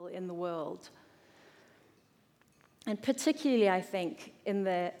world. And particularly, I think, in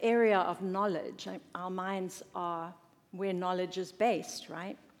the area of knowledge, our minds are where knowledge is based,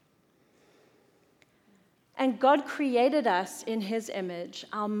 right? And God created us in his image.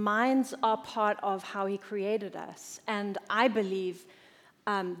 Our minds are part of how he created us. And I believe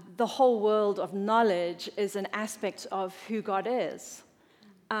the whole world of knowledge is an aspect of who God is.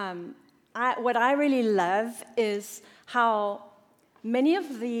 What I really love is how many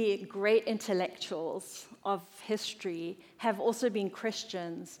of the great intellectuals of history have also been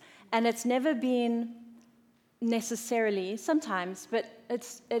Christians. And it's never been necessarily, sometimes, but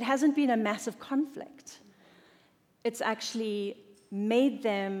it hasn't been a massive conflict. It's actually made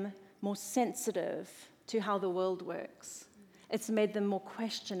them more sensitive to how the world works. It's made them more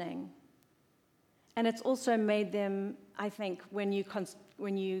questioning. And it's also made them, I think, when you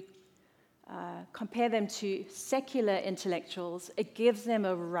compare them to secular intellectuals, it gives them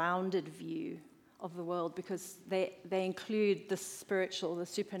a rounded view of the world because they include the spiritual, the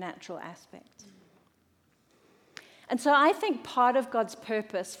supernatural aspect. And so I think part of God's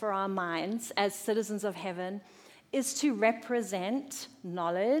purpose for our minds as citizens of heaven is to represent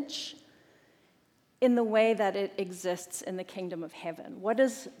knowledge in the way that it exists in the kingdom of heaven. What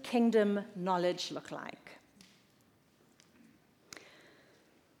does kingdom knowledge look like?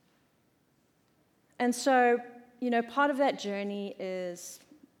 And so, part of that journey is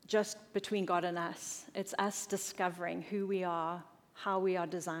just between God and us. It's us discovering who we are, how we are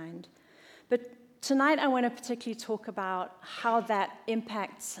designed. But tonight I want to particularly talk about how that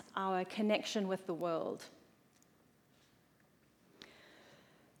impacts our connection with the world.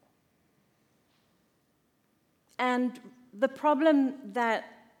 And the problem that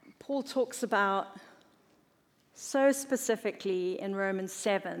Paul talks about so specifically in Romans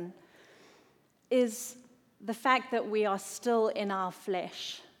 7 is the fact that we are still in our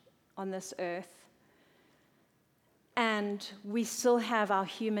flesh on this earth. And we still have our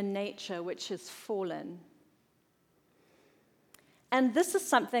human nature, which is fallen. And this is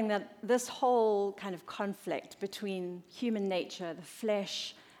something that this whole kind of conflict between human nature, the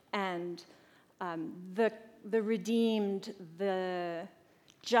flesh, and the redeemed, the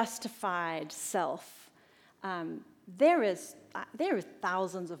justified self. There are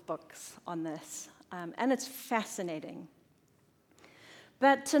thousands of books on this, and it's fascinating.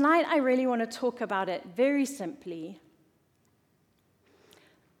 But tonight I really want to talk about it very simply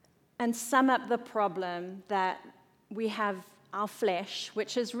and sum up the problem that we have our flesh,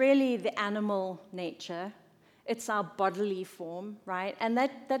 which is really the animal nature. It's our bodily form, right? And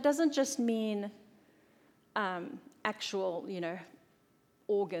that doesn't just mean actual,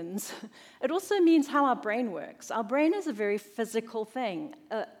 organs. It also means how our brain works. Our brain is a very physical thing.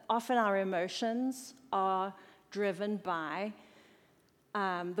 Often our emotions are driven by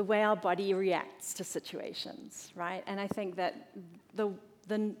the way our body reacts to situations, right? And I think that the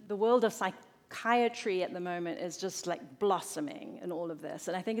world of psychiatry at the moment is just like blossoming in all of this,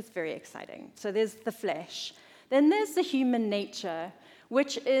 and I think it's very exciting. So there's the flesh. Then there's the human nature,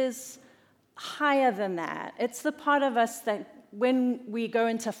 which is higher than that. It's the part of us that when we go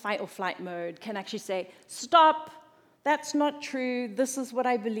into fight or flight mode can actually say, stop, that's not true, this is what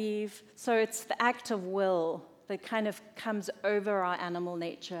I believe. So it's the act of will that kind of comes over our animal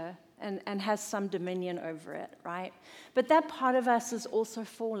nature and has some dominion over it, right? But that part of us is also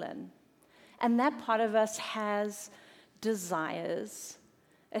fallen. And that part of us has desires,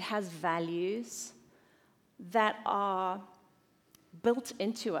 it has values that are built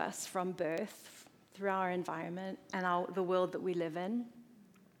into us from birth, through our environment and the world that we live in,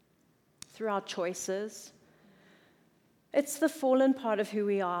 through our choices. It's the fallen part of who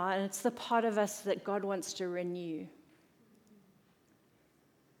we are, and it's the part of us that God wants to renew.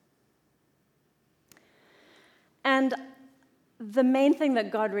 And the main thing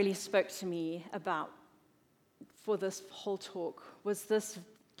that God really spoke to me about for this whole talk was this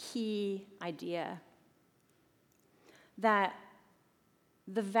key idea that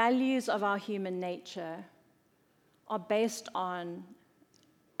the values of our human nature are based on,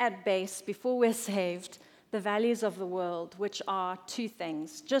 at base, before we're saved, the values of the world, which are two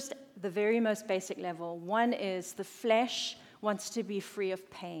things, just the very most basic level. One is the flesh wants to be free of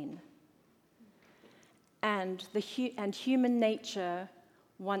pain, and human nature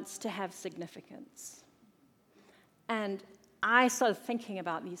wants to have significance. And I started thinking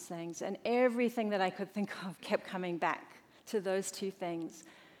about these things, and everything that I could think of kept coming back to those two things: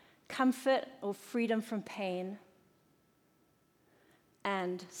 comfort or freedom from pain,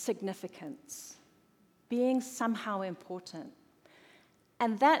 and significance, being somehow important.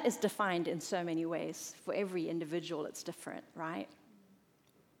 And that is defined in so many ways. For every individual, it's different, right?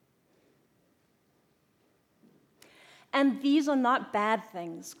 And these are not bad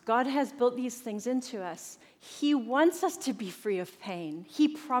things. God has built these things into us. He wants us to be free of pain. He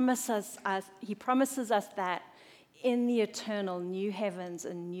promises us that in the eternal new heavens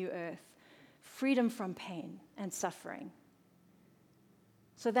and new earth, freedom from pain and suffering.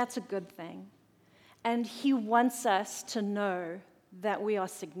 So that's a good thing. And he wants us to know that we are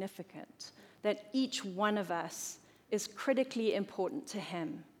significant, that each one of us is critically important to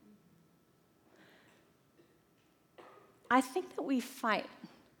him. I think that we fight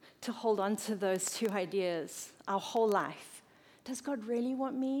to hold on to those two ideas our whole life. Does God really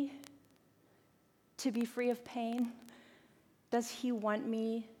want me to be free of pain? Does he want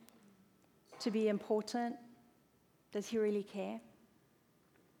me to be important? Does he really care?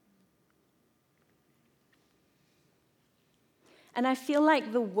 And I feel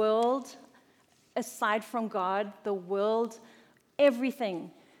like the world, aside from God, the world,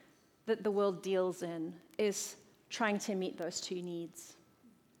 everything that the world deals in is trying to meet those two needs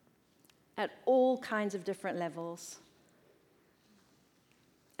at all kinds of different levels.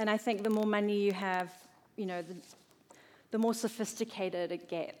 And I think the more money you have, the more sophisticated it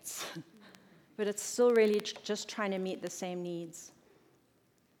gets. But it's still really just trying to meet the same needs.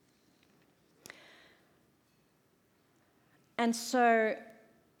 And so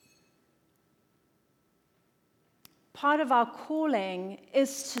part of our calling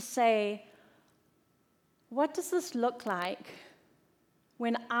is to say, what does this look like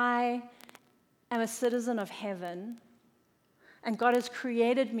when I am a citizen of heaven and God has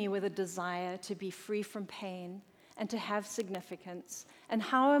created me with a desire to be free from pain and to have significance? And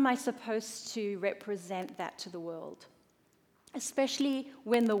how am I supposed to represent that to the world? Especially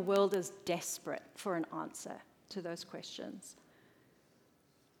when the world is desperate for an answer to those questions.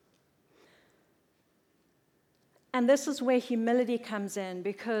 And this is where humility comes in,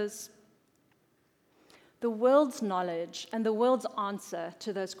 because the world's knowledge and the world's answer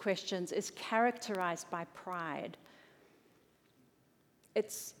to those questions is characterized by pride.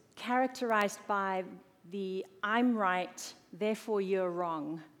 It's characterized by the I'm right, therefore you're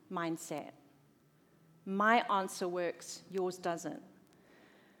wrong mindset. My answer works, yours doesn't.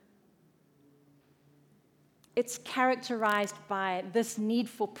 It's characterized by this need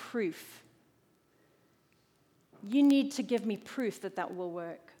for proof. You need to give me proof that that will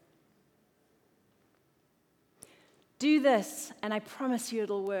work. Do this, and I promise you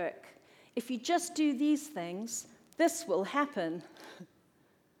it'll work. If you just do these things, this will happen.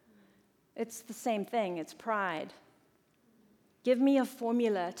 It's the same thing, it's pride. Give me a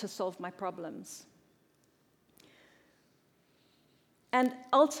formula to solve my problems. And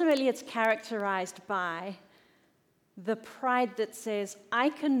ultimately, it's characterized by the pride that says, I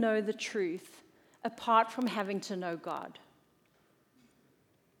can know the truth apart from having to know God.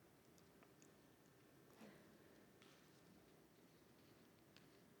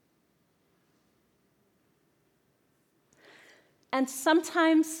 And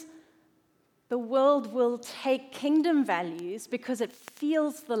sometimes the world will take kingdom values because it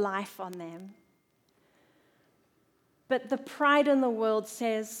feels the life on them. But the pride in the world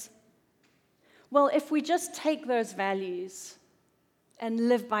says, well, if we just take those values and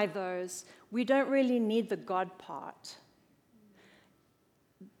live by those, we don't really need the God part.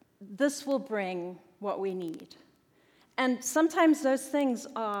 This will bring what we need. And sometimes those things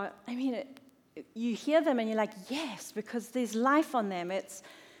are, you hear them and you're like, yes, because there's life on them. It's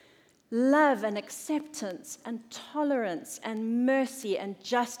love and acceptance and tolerance and mercy and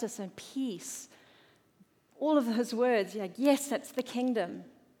justice and peace. All of those words, you're like, yes, that's the kingdom,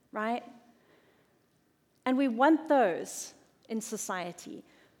 right? And we want those in society.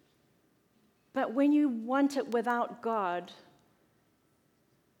 But when you want it without God,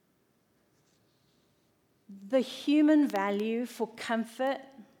 the human value for comfort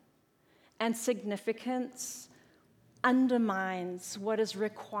and significance undermines what is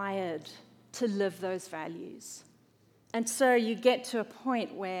required to live those values. And so you get to a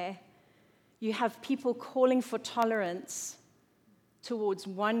point where you have people calling for tolerance towards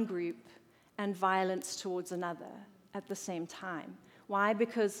one group and violence towards another at the same time. Why?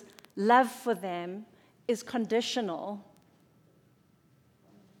 Because love for them is conditional.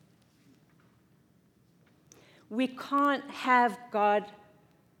 We can't have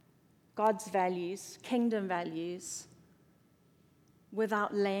God's values, kingdom values,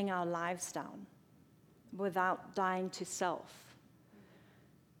 without laying our lives down, without dying to self.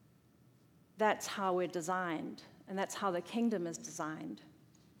 That's how we're designed, and that's how the kingdom is designed.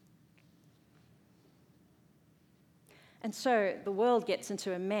 And so the world gets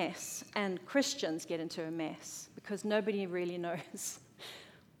into a mess, and Christians get into a mess, because nobody really knows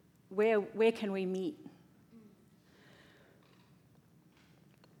where can we meet.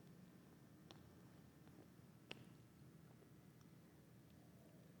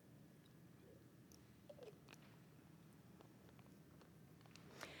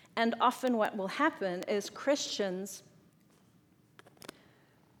 And often what will happen is Christians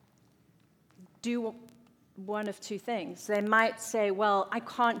do one of two things. They might say, well, I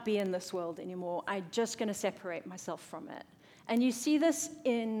can't be in this world anymore. I'm just going to separate myself from it. And you see this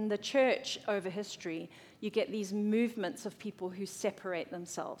in the church over history. You get these movements of people who separate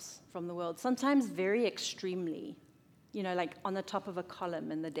themselves from the world, sometimes very extremely, like on the top of a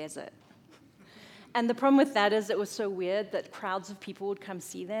column in the desert. And the problem with that is it was so weird that crowds of people would come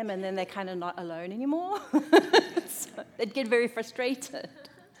see them, and then they're kind of not alone anymore. So they'd get very frustrated.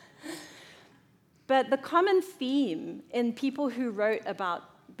 But the common theme in people who wrote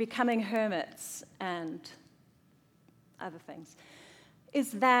about becoming hermits and other things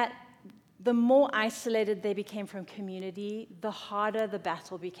is that the more isolated they became from community, the harder the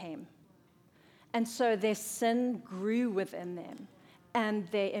battle became. And so their sin grew within them, and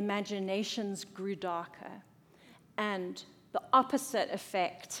their imaginations grew darker. And the opposite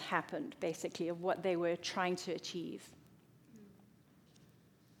effect happened, basically, of what they were trying to achieve.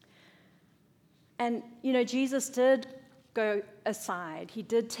 And, Jesus did go aside. He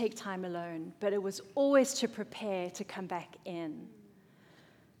did take time alone, but it was always to prepare to come back in.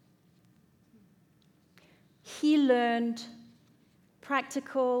 He learned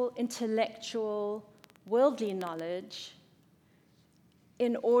practical, intellectual, worldly knowledge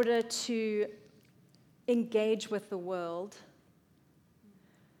in order to engage with the world,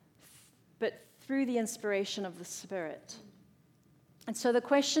 but through the inspiration of the Spirit. And so the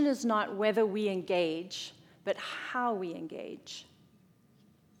question is not whether we engage, but how we engage.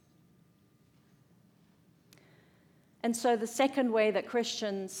 And so the second way that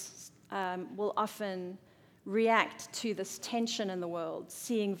Christians will often react to this tension in the world,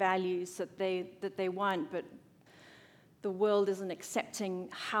 seeing values that they want, but the world isn't accepting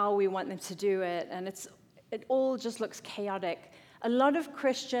how we want them to do it, and it all just looks chaotic. A lot of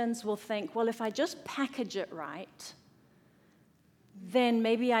Christians will think, well, if I just package it right, then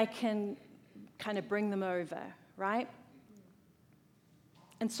maybe I can kind of bring them over, right?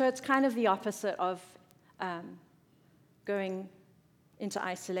 And so it's kind of the opposite of going into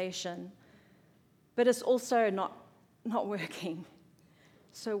isolation. But it's also not working.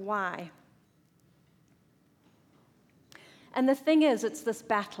 So why? And the thing is, it's this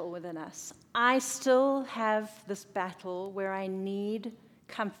battle within us. I still have this battle where I need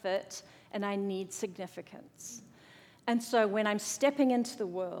comfort and I need significance. And so when I'm stepping into the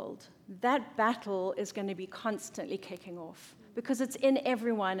world, that battle is going to be constantly kicking off because it's in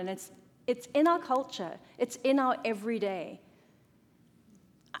everyone, and it's in our culture. It's in our everyday.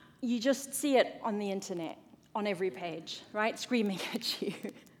 You just see it on the internet, on every page, right? Screaming at you.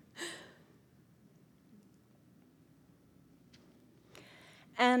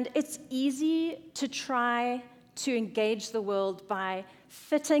 And it's easy to try to engage the world by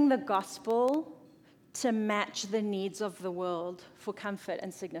fitting the gospel to match the needs of the world for comfort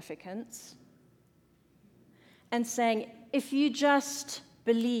and significance. And saying, if you just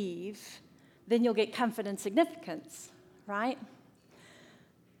believe, then you'll get comfort and significance, right?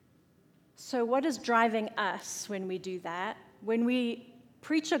 So what is driving us when we do that? When we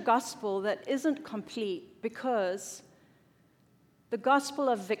preach a gospel that isn't complete, because the gospel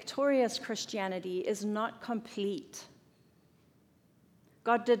of victorious Christianity is not complete.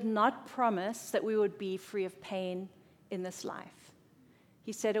 God did not promise that we would be free of pain in this life.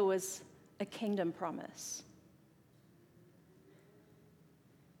 He said it was a kingdom promise.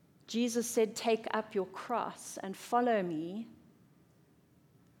 Jesus said, "Take up your cross and follow me."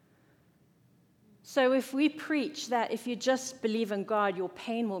 So if we preach that if you just believe in God, your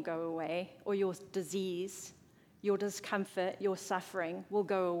pain will go away, or your disease, your discomfort, your suffering will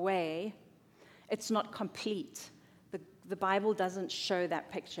go away, it's not complete. The Bible doesn't show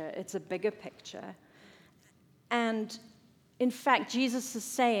that picture. It's a bigger picture. And in fact, Jesus is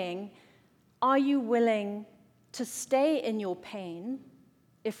saying, are you willing to stay in your pain,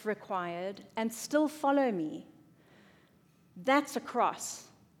 if required, and still follow me? That's a cross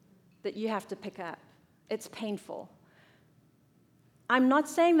that you have to pick up. It's painful. I'm not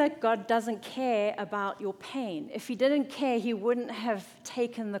saying that God doesn't care about your pain. If he didn't care, he wouldn't have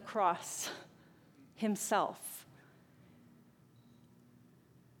taken the cross himself.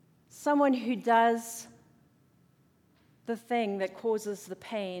 Someone who does the thing that causes the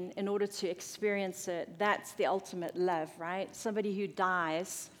pain in order to experience it, that's the ultimate love, right? Somebody who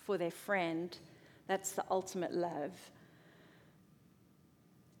dies for their friend, that's the ultimate love.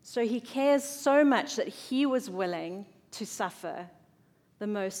 So he cares so much that he was willing to suffer the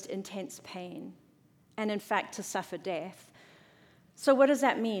most intense pain, and in fact to suffer death. So what does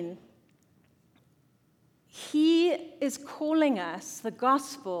that mean? He is calling us, the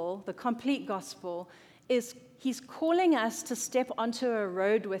gospel, the complete gospel, he's calling us to step onto a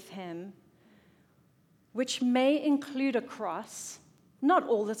road with him, which may include a cross, not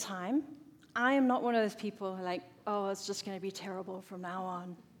all the time. I am not one of those people who are like, oh, it's just going to be terrible from now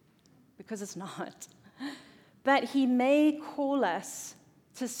on, because it's not. But he may call us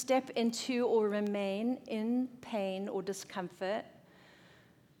to step into or remain in pain or discomfort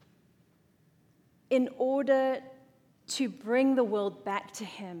in order to bring the world back to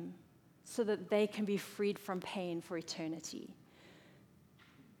him so that they can be freed from pain for eternity.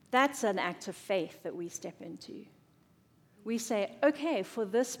 That's an act of faith that we step into. We say, okay, for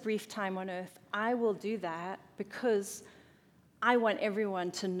this brief time on earth, I will do that because I want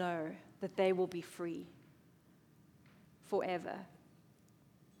everyone to know that they will be free forever.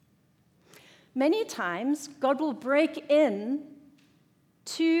 Many times, God will break in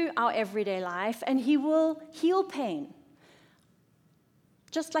to our everyday life, and he will heal pain.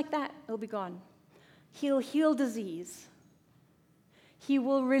 Just like that, it'll be gone. He'll heal disease. He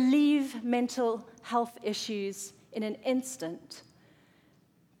will relieve mental health issues in an instant.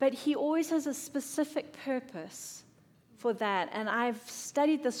 But he always has a specific purpose for that. And I've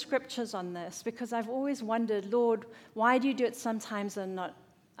studied the scriptures on this because I've always wondered, Lord, why do you do it sometimes and not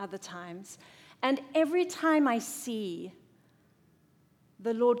other times? And every time I see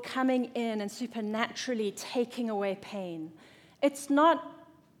the Lord coming in and supernaturally taking away pain, it's not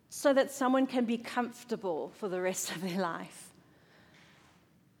so that someone can be comfortable for the rest of their life.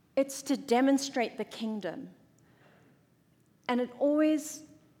 It's to demonstrate the kingdom. And it always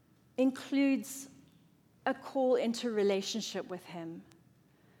includes a call into relationship with him.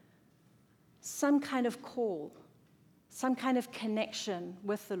 Some kind of call, some kind of connection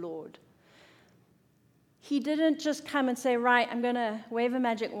with the Lord. He didn't just come and say, right, I'm going to wave a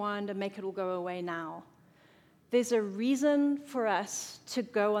magic wand and make it all go away now. There's a reason for us to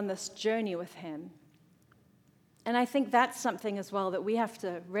go on this journey with him. And I think that's something as well that we have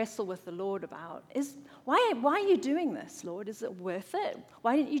to wrestle with the Lord about. Is why are you doing this, Lord? Is it worth it?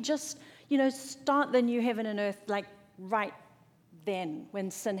 Why didn't you just, start the new heaven and earth like right then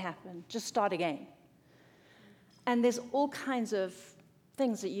when sin happened? Just start again. And there's all kinds of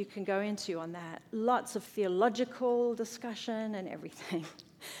things that you can go into on that. Lots of theological discussion and everything.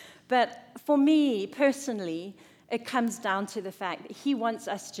 But for me, personally, it comes down to the fact that he wants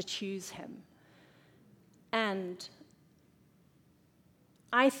us to choose him. And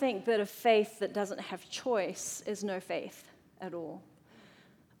I think that a faith that doesn't have choice is no faith at all.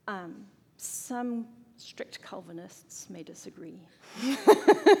 Some strict Calvinists may disagree.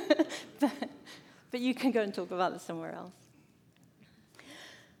 but you can go and talk about this somewhere else.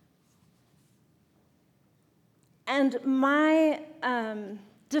 And my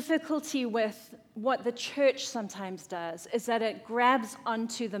difficulty with what the church sometimes does is that it grabs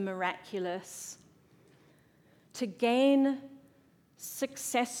onto the miraculous to gain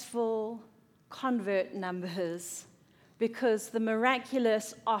successful convert numbers because the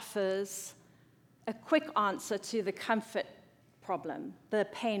miraculous offers a quick answer to the comfort problem, the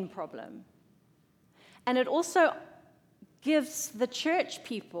pain problem. And it also gives the church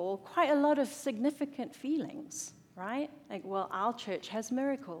people quite a lot of significant feelings, right? Like, well, our church has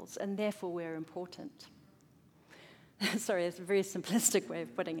miracles, and therefore we're important. Sorry, it's a very simplistic way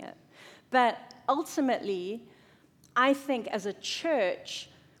of putting it. But ultimately, I think as a church,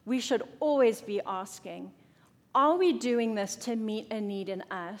 we should always be asking, are we doing this to meet a need in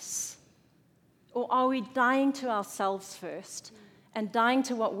us? Or are we dying to ourselves first and dying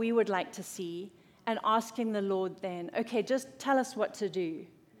to what we would like to see and asking the Lord then, okay, just tell us what to do?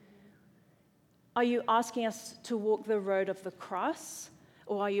 Are you asking us to walk the road of the cross?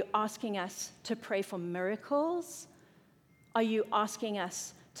 Or are you asking us to pray for miracles? Are you asking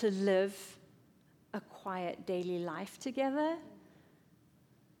us to live a quiet daily life together?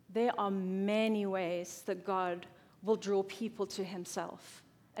 There are many ways that God will draw people to himself.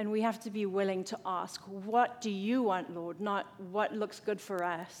 And we have to be willing to ask, what do you want, Lord? Not what looks good for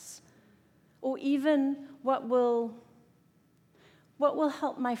us. Or even what will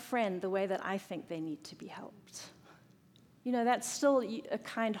help my friend the way that I think they need to be helped. That's still a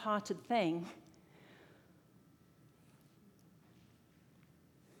kind-hearted thing.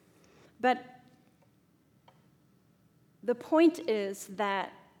 But the point is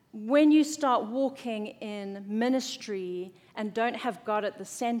that when you start walking in ministry and don't have God at the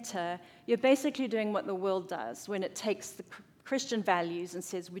center, you're basically doing what the world does when it takes the Christian values and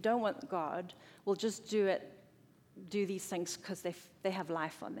says, we don't want God, we'll just do these things because they have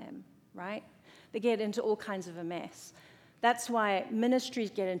life on them, right? They get into all kinds of a mess. That's why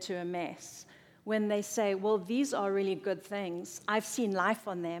ministries get into a mess. when they say, well, these are really good things. I've seen life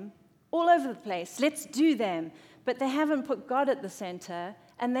on them all over the place. Let's do them. But they haven't put God at the center,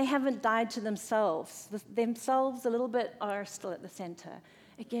 and they haven't died to themselves. Themselves a little bit are still at the center.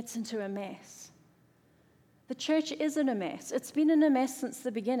 It gets into a mess. The church is in a mess. It's been in a mess since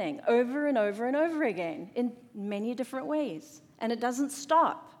the beginning, over and over and over again, in many different ways. And it doesn't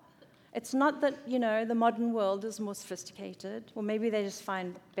stop. It's not that, the modern world is more sophisticated, or maybe they just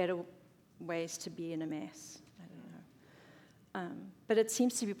find better ways to be in a mess. I don't know. But it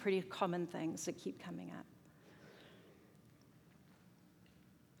seems to be pretty common things that keep coming up.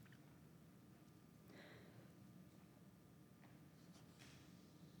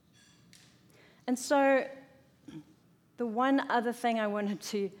 And so the one other thing I wanted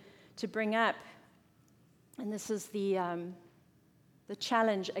to bring up, and this is the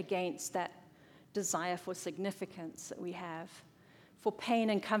challenge against that desire for significance that we have. For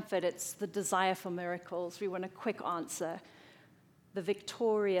pain and comfort, it's the desire for miracles. We want a quick answer, the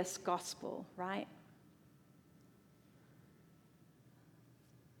victorious gospel, right?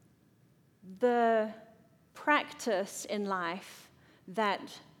 The practice in life that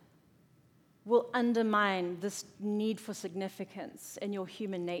will undermine this need for significance in your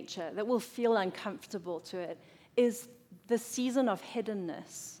human nature, that will feel uncomfortable to it, is the season of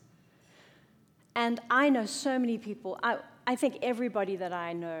hiddenness. And I know so many people, I think everybody that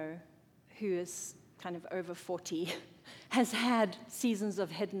I know who is kind of over 40 has had seasons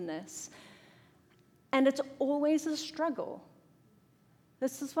of hiddenness. And it's always a struggle.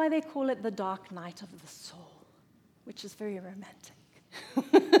 This is why they call it the dark night of the soul, which is very romantic.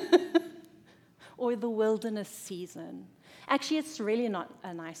 Or the wilderness season. Actually, it's really not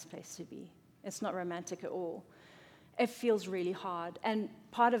a nice place to be. It's not romantic at all. It feels really hard. And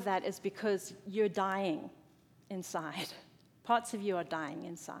part of that is because you're dying inside. Parts of you are dying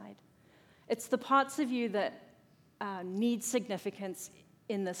inside. It's the parts of you that need significance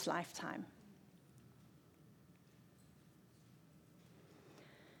in this lifetime.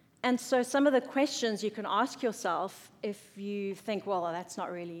 And so some of the questions you can ask yourself if you think, well, that's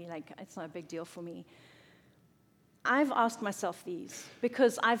not really, it's not a big deal for me. I've asked myself these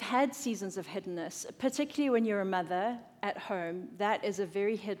because I've had seasons of hiddenness, particularly when you're a mother at home. That is a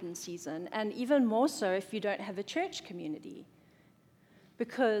very hidden season, and even more so if you don't have a church community,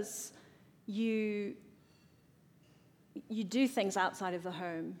 because you do things outside of the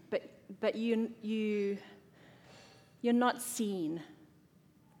home, but you're not seen.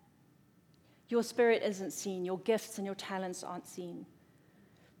 Your spirit isn't seen. Your gifts and your talents aren't seen.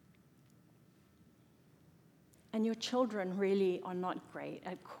 And your children really are not great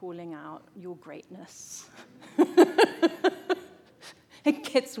at calling out your greatness. It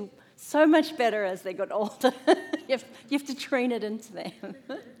gets so much better as they get older. you have to train it into them.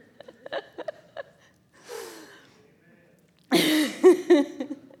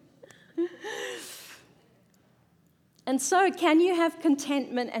 And so, can you have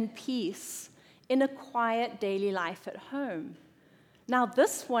contentment and peace in a quiet daily life at home? Now,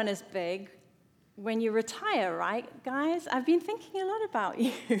 this one is big when you retire, right, guys? I've been thinking a lot about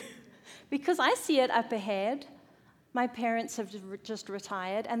you because I see it up ahead. My parents have just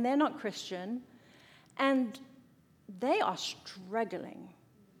retired, and they're not Christian, and they are struggling.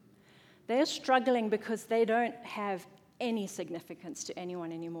 They're struggling because they don't have any significance to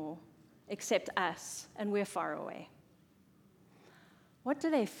anyone anymore except us, and we're far away. What do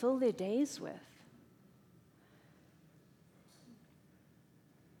they fill their days with?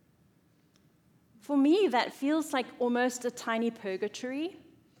 For me, that feels like almost a tiny purgatory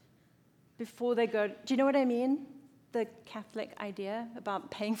before they go. Do you know what I mean? The Catholic idea about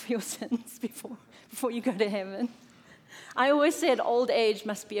paying for your sins before you go to heaven. I always said old age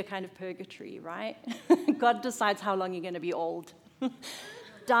must be a kind of purgatory, right? God decides how long you're going to be old.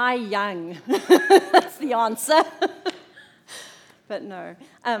 Die young. That's the answer. But no.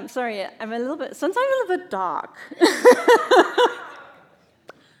 Sorry, sometimes I'm a little bit dark.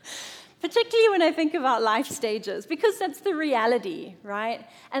 Particularly when I think about life stages, because that's the reality, right?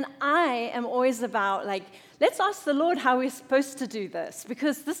 And I am always about, let's ask the Lord how we're supposed to do this,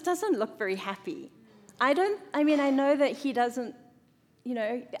 because this doesn't look very happy. I know that he doesn't,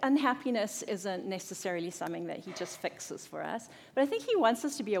 unhappiness isn't necessarily something that he just fixes for us, but I think he wants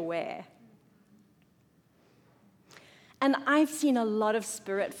us to be aware. And I've seen a lot of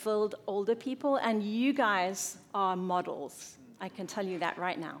spirit-filled older people, and you guys are models. I can tell you that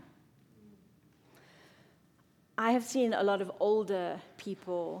right now. I have seen a lot of older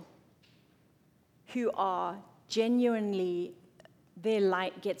people who are genuinely, their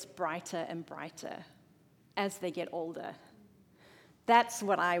light gets brighter and brighter as they get older. That's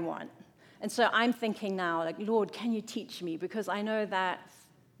what I want. And so I'm thinking now, like, Lord, can you teach me? Because I know that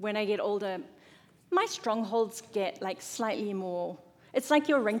when I get older, my strongholds get like slightly more, it's like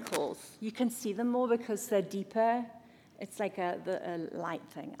your wrinkles. You can see them more because they're deeper. It's like a light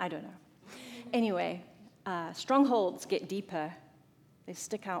thing. I don't know. Anyway, strongholds get deeper. They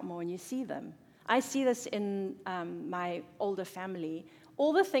stick out more and you see them. I see this in my older family.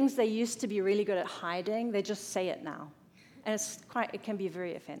 All the things they used to be really good at hiding, they just say it now. And it can be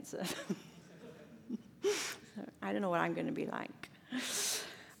very offensive. So I don't know what I'm going to be like.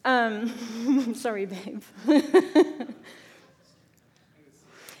 Sorry, babe.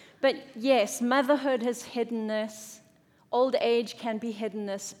 But yes, motherhood has hiddenness. Old age can be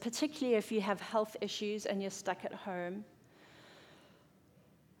hiddenness, particularly if you have health issues and you're stuck at home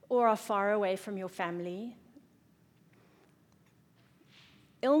or are far away from your family.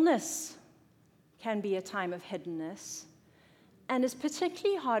 Illness can be a time of hiddenness and is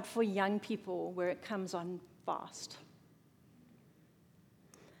particularly hard for young people where it comes on fast.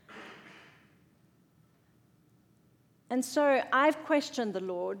 And so I've questioned the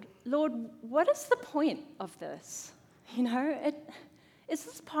Lord, what is the point of this? You know, is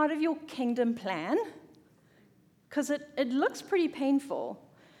this part of your kingdom plan? Because it looks pretty painful.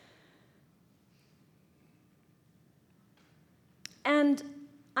 And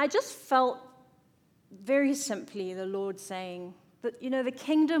I just felt very simply the Lord saying that, you know, the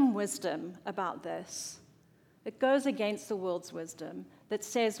kingdom wisdom about this, it goes against the world's wisdom that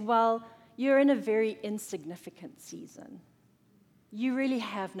says, well, you're in a very insignificant season. You really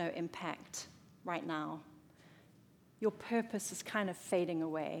have no impact right now. Your purpose is kind of fading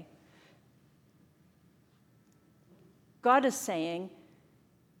away. God is saying,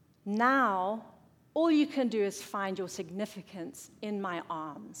 now all you can do is find your significance in my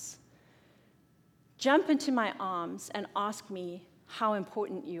arms. Jump into my arms and ask me how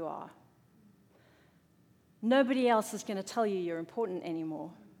important you are. Nobody else is going to tell you you're important anymore.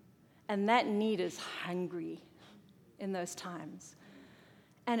 And that need is hungry in those times.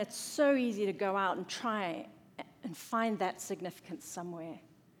 And it's so easy to go out and try and find that significance somewhere.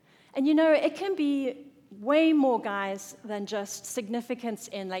 And you know, it can be way more, guys, than just significance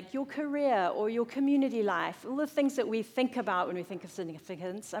in like your career or your community life, all the things that we think about when we think of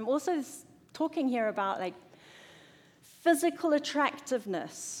significance. I'm also talking here about like physical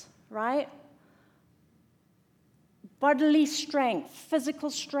attractiveness, right? Bodily strength, physical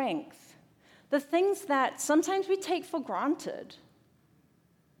strength. The things that sometimes we take for granted.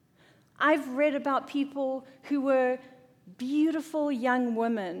 I've read about people who were beautiful young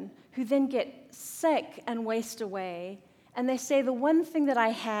women who then get sick and waste away, and they say, the one thing that I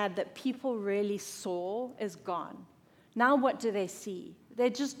had that people really saw is gone. Now what do they see? They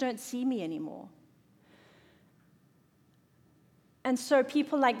just don't see me anymore. And so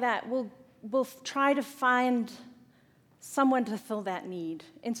people like that will try to find someone to fill that need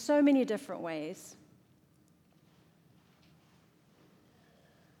in so many different ways.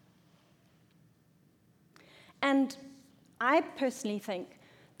 And I personally think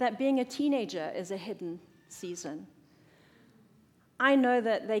that being a teenager is a hidden season. I know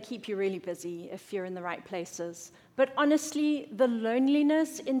that they keep you really busy if you're in the right places, but honestly, the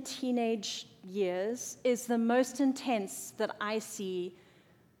loneliness in teenage years is the most intense that I see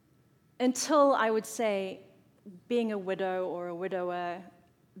until, I would say, being a widow or a widower,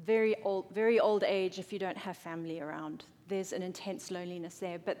 very old age if you don't have family around. There's an intense loneliness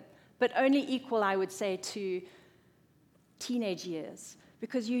there, but only equal, I would say, to teenage years,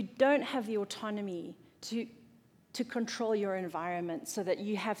 because you don't have the autonomy to control your environment so that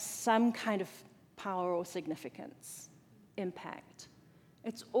you have some kind of power or significance, impact.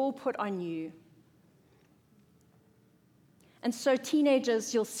 It's all put on you. And so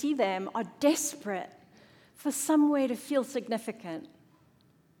teenagers, you'll see them, are desperate for some way to feel significant,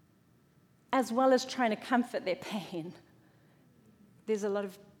 as well as trying to comfort their pain. There's a lot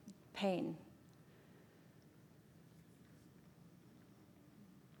of pain.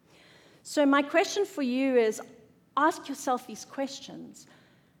 So my question for you is, ask yourself these questions.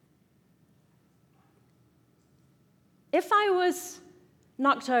 If I was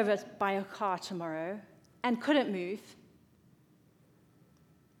knocked over by a car tomorrow and couldn't move,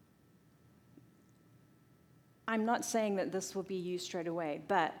 I'm not saying that this will be you straight away,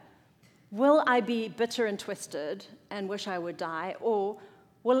 but will I be bitter and twisted and wish I would die? Or,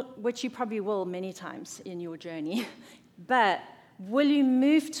 which you probably will many times in your journey, but will you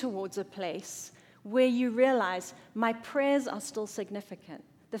move towards a place where you realize my prayers are still significant?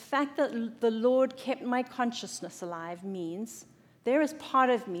 The fact that the Lord kept my consciousness alive means there is part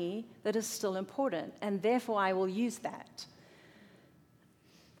of me that is still important, and therefore I will use that.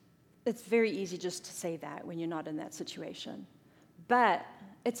 it's very easy just to say that when you're not in that situation. But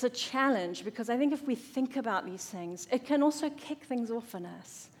it's a challenge because I think if we think about these things, it can also kick things off in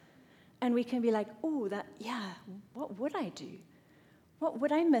us. And we can be like, oh, what would I do? What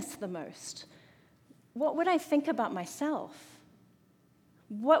would I miss the most? What would I think about myself?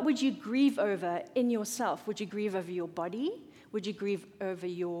 What would you grieve over in yourself? Would you grieve over your body? Would you grieve over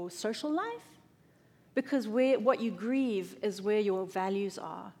your social life? Because what you grieve is where your values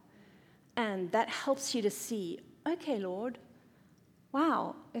are. And that helps you to see, okay, Lord,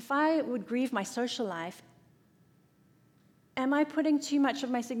 wow, if I would grieve my social life, am I putting too much of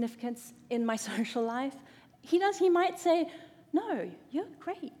my significance in my social life? He might say, no, you're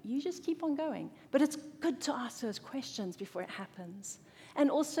great. You just keep on going. But it's good to ask those questions before it happens. And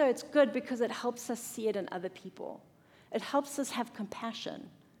also it's good because it helps us see it in other people. It helps us have compassion.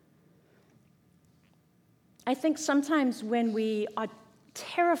 I think sometimes when we are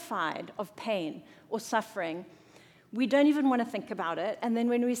terrified of pain or suffering, we don't even want to think about it. And then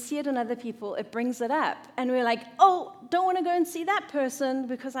when we see it in other people, it brings it up. And we're like, oh, don't want to go and see that person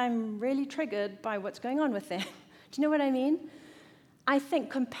because I'm really triggered by what's going on with them. Do you know what I mean? I think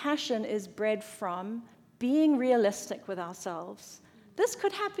compassion is bred from being realistic with ourselves. This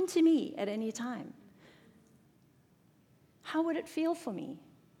could happen to me at any time. How would it feel for me?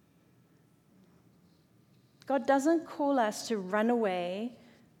 God doesn't call us to run away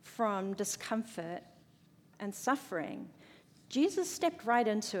from discomfort and suffering. Jesus stepped right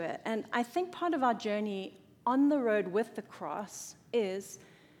into it. And I think part of our journey on the road with the cross is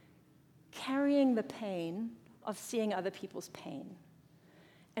carrying the pain of seeing other people's pain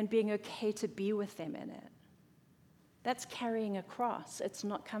and being okay to be with them in it. That's carrying a cross. It's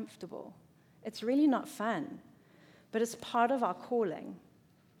not comfortable. It's really not fun, but it's part of our calling.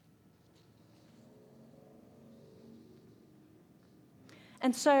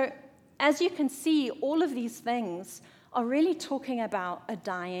 And so, as you can see, all of these things are really talking about a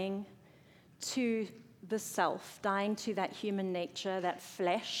dying to the self, dying to that human nature, that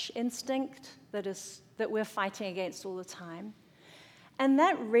flesh instinct that we're fighting against all the time. And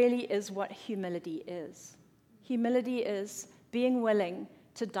that really is what humility is. Humility is being willing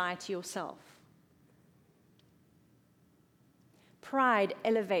to die to yourself. Pride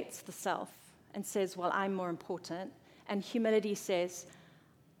elevates the self and says, well, I'm more important. And humility says,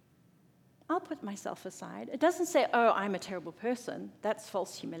 I'll put myself aside. It doesn't say, oh, I'm a terrible person. That's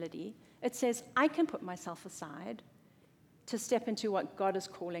false humility. It says, I can put myself aside to step into what God is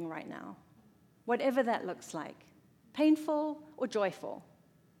calling right now, whatever that looks like, painful or joyful.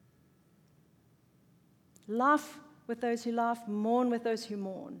 Laugh with those who laugh, mourn with those who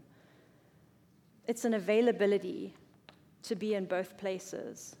mourn. It's an availability to be in both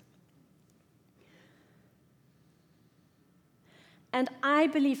places. And I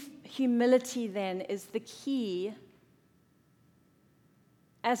believe humility then is the key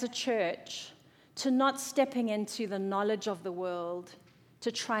as a church to not stepping into the knowledge of the world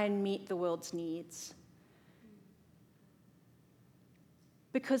to try and meet the world's needs.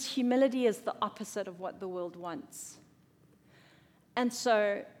 Because humility is the opposite of what the world wants. And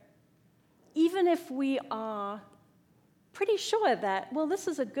so, even if we are pretty sure that, well, this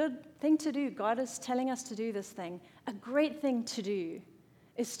is a good thing to do, God is telling us to do this thing, a great thing to do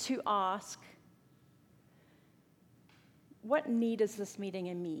is to ask, what need is this meeting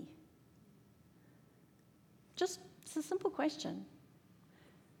in me? It's a simple question.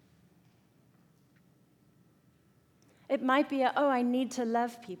 It might be, I need to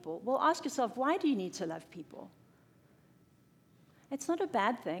love people. Well, ask yourself, why do you need to love people? It's not a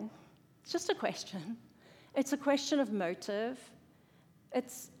bad thing. It's just a question. It's a question of motive.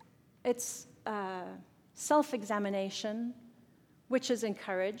 It's self-examination, which is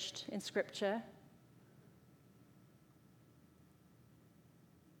encouraged in Scripture.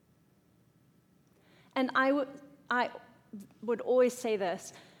 And I would always say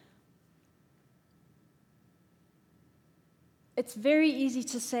this. It's very easy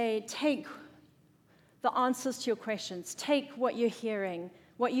to say, take the answers to your questions, take what you're hearing,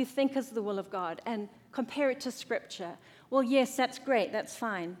 what you think is the will of God, and compare it to Scripture. Well, yes, that's great, that's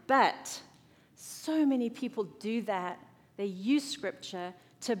fine. But so many people do that. They use Scripture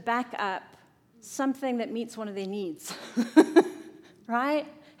to back up something that meets one of their needs. Right?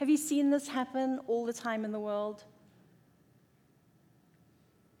 Have you seen this happen all the time in the world?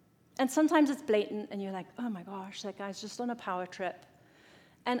 And sometimes it's blatant, and you're like, oh my gosh, that guy's just on a power trip.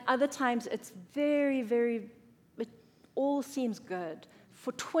 And other times it's very, very, it all seems good.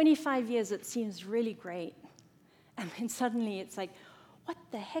 For 25 years, it seems really great. And then suddenly it's like, what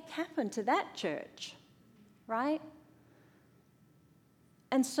the heck happened to that church? Right?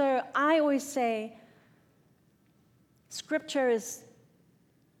 And so I always say, Scripture is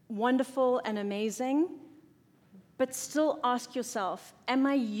wonderful and amazing, but still ask yourself, am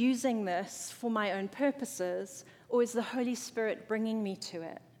I using this for my own purposes, or is the Holy Spirit bringing me to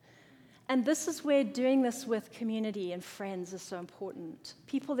it? And this is where doing this with community and friends is so important.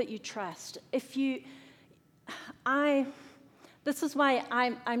 People that you trust. This is why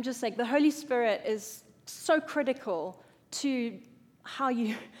I'm just like, the Holy Spirit is so critical to how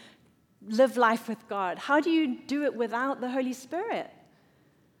you live life with God. How do you do it without the Holy Spirit?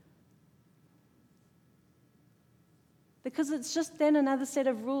 Because it's just then another set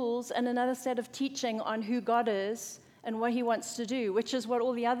of rules and another set of teaching on who God is and what he wants to do, which is what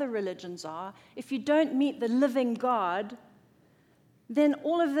all the other religions are. If you don't meet the living God, then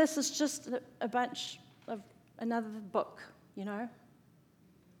all of this is just a bunch of another book,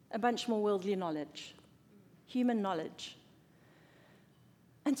 a bunch more worldly knowledge, human knowledge.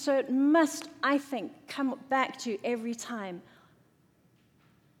 And so it must, I think, come back to every time,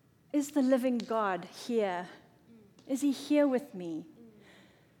 is the living God here? Is he here with me?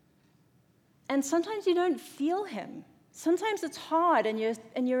 And sometimes you don't feel him. Sometimes it's hard and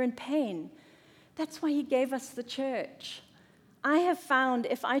you're in pain. That's why he gave us the church. I have found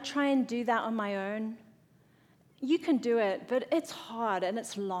if I try and do that on my own, you can do it, but it's hard and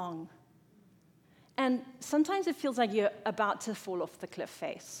it's long. And sometimes it feels like you're about to fall off the cliff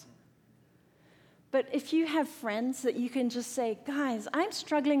face. But if you have friends that you can just say, guys, I'm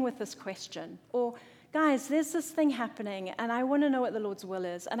struggling with this question, or guys, there's this thing happening, and I want to know what the Lord's will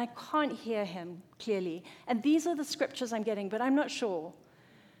is, and I can't hear him clearly. And these are the scriptures I'm getting, but I'm not sure.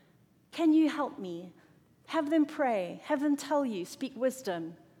 Can you help me? Have them pray. Have them tell you. Speak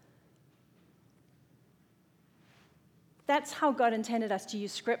wisdom. That's how God intended us to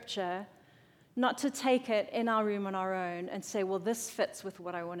use Scripture, not to take it in our room on our own and say, well, this fits with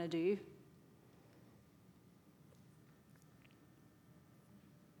what I want to do.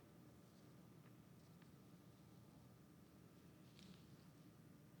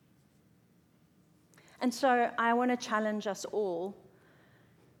 And so I want to challenge us all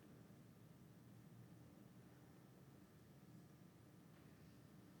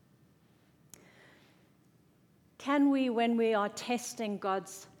can we, when we are testing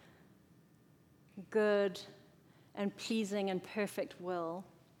God's good and pleasing and perfect will,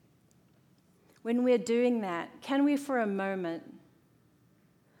 when we're doing that, can we for a moment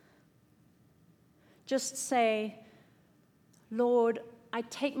just say, Lord, I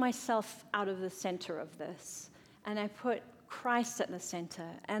take myself out of the center of this, and I put Christ at the center.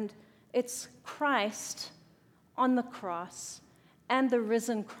 And it's Christ on the cross, and the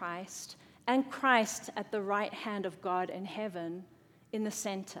risen Christ, and Christ at the right hand of God in heaven in the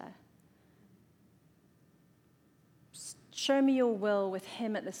center. Show me your will with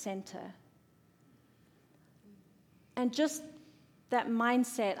him at the center. And just that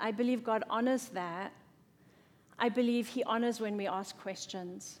mindset, I believe God honors that. I believe he honors when we ask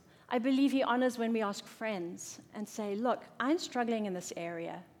questions. I believe he honors when we ask friends and say, look, I'm struggling in this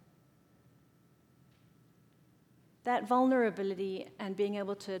area. That vulnerability and being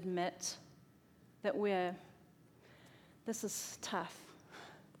able to admit that this is tough.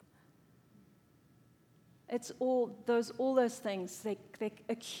 It's all those things, they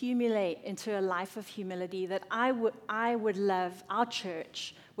accumulate into a life of humility that I would love our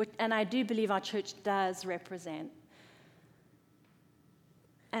church, and I do believe our church does represent.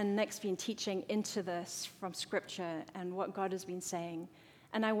 And Nick's been teaching into this from Scripture and what God has been saying.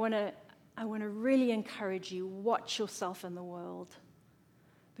 And I want to really encourage you, watch yourself in the world,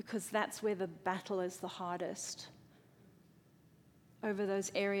 because that's where the battle is the hardest, over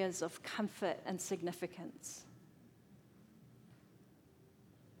those areas of comfort and significance.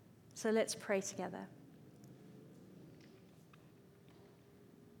 So let's pray together.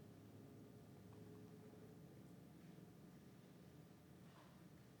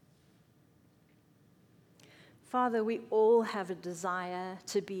 Father, we all have a desire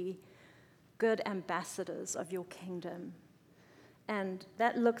to be good ambassadors of your kingdom. And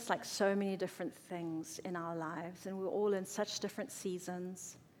that looks like so many different things in our lives, and we're all in such different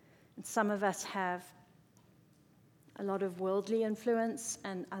seasons. And some of us have a lot of worldly influence,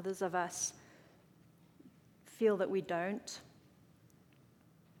 and others of us feel that we don't.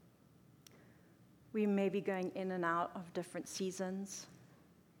 We may be going in and out of different seasons.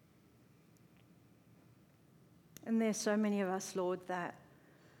 And there's so many of us, Lord, that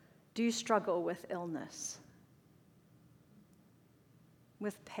do struggle with illness,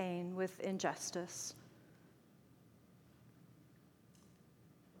 with pain, with injustice.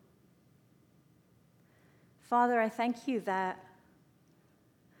 Father, I thank you that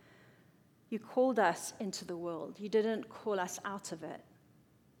You called us into the world. You didn't call us out of it.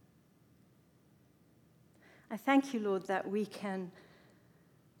 I thank you, Lord, that we can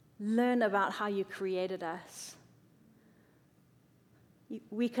learn about how you created us.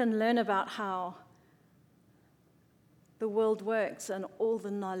 We can learn about how the world works and all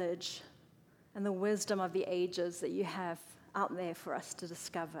the knowledge and the wisdom of the ages that you have out there for us to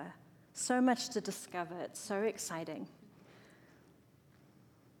discover. So much to discover. It's so exciting.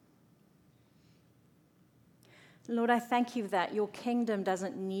 Lord, I thank you that your kingdom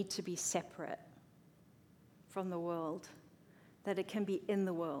doesn't need to be separate from the world, that it can be in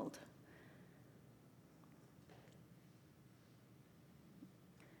the world.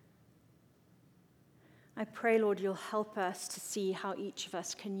 I pray, Lord, you'll help us to see how each of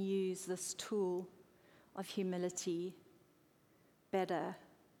us can use this tool of humility better,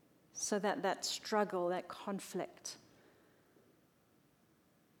 so that that struggle, that conflict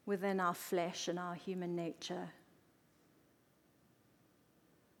within our flesh and our human nature,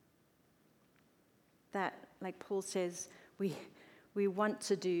 that, like Paul says, we want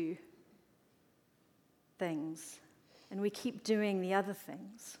to do things, and we keep doing the other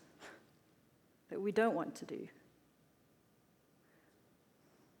things that we don't want to do.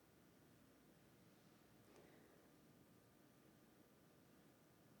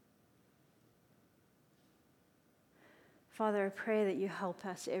 Father, I pray that you help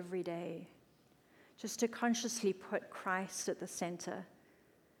us every day just to consciously put Christ at the center,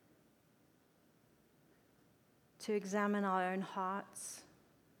 to examine our own hearts.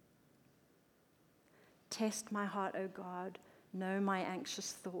 Test my heart, O God, know my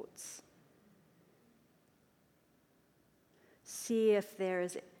anxious thoughts. See if there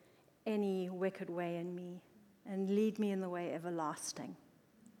is any wicked way in me, and lead me in the way everlasting.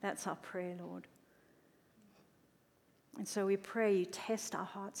 That's our prayer, Lord. And so we pray you test our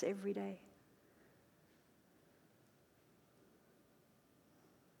hearts every day.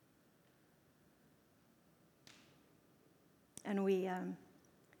 And we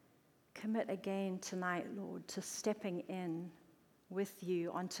commit again tonight, Lord, to stepping in with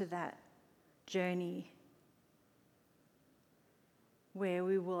you onto that journey where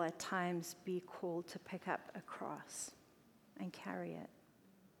we will at times be called to pick up a cross and carry it.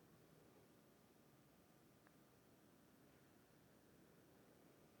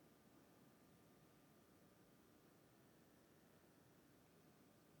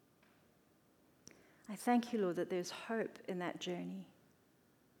 I thank you, Lord, that there's hope in that journey.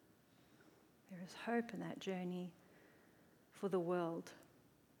 There is hope in that journey for the world,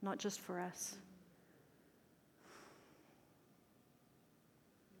 not just for us.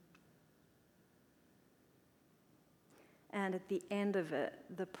 And at the end of it,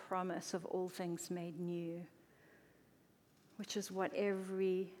 the promise of all things made new, which is what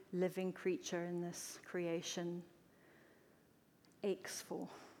every living creature in this creation aches for.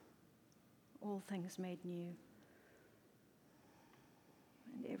 All things made new,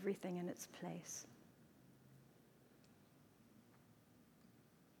 and everything in its place.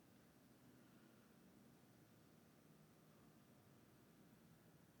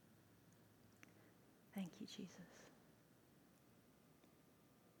 Thank you, Jesus.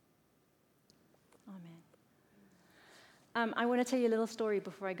 Amen. I want to tell you a little story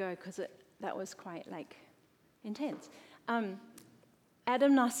before I go, because that was quite intense. Adam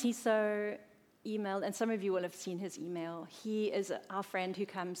Narciso emailed, and some of you will have seen his email. He is our friend who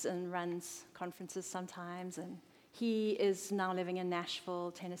comes and runs conferences sometimes, and he is now living in Nashville,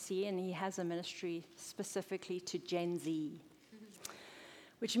 Tennessee, and he has a ministry specifically to Gen Z,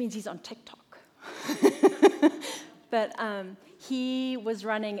 which means he's on TikTok. But he was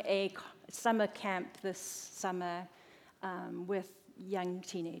running a summer camp this summer with young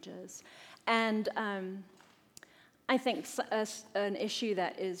teenagers, and I think an issue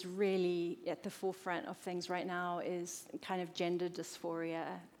that is really at the forefront of things right now is kind of gender dysphoria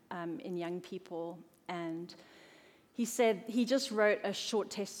in young people. And he said he just wrote a short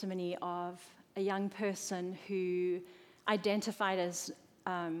testimony of a young person who identified as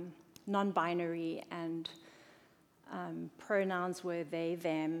non-binary, and pronouns were they,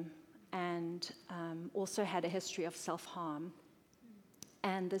 them, and also had a history of self-harm.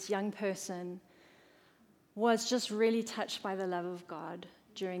 And this young person was just really touched by the love of God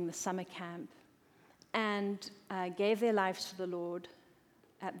during the summer camp, and gave their lives to the Lord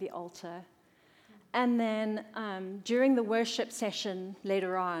at the altar. And then during the worship session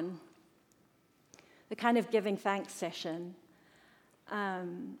later on, the kind of giving thanks session,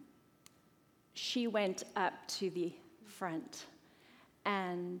 she went up to the front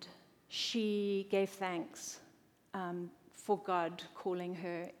and she gave thanks for God calling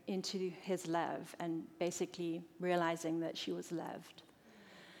her into his love and basically realizing that she was loved.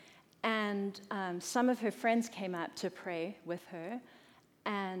 And some of her friends came up to pray with her,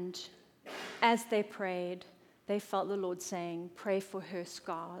 and as they prayed, they felt the Lord saying, pray for her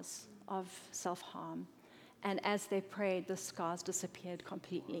scars of self-harm. And as they prayed, the scars disappeared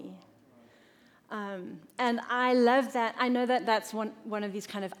completely. And I love that. I know that that's one of these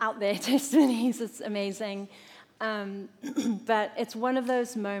kind of out there testimonies. It's amazing. But it's one of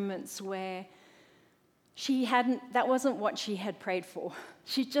those moments where that wasn't what she had prayed for.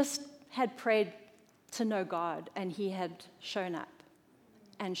 She just had prayed to know God, and he had shown up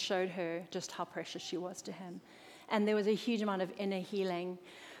and showed her just how precious she was to him. And there was a huge amount of inner healing.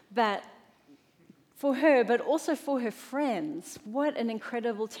 But for her, but also for her friends, what an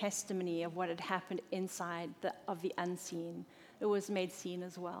incredible testimony of what had happened inside of the unseen. It was made seen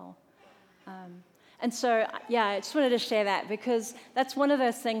as well. And so, yeah, I just wanted to share that because that's one of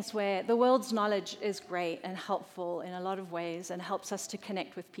those things where the world's knowledge is great and helpful in a lot of ways and helps us to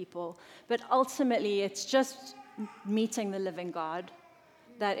connect with people. But ultimately, it's just meeting the living God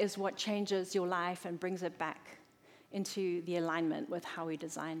that is what changes your life and brings it back into the alignment with how he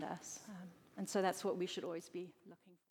designed us. And so that's what we should always be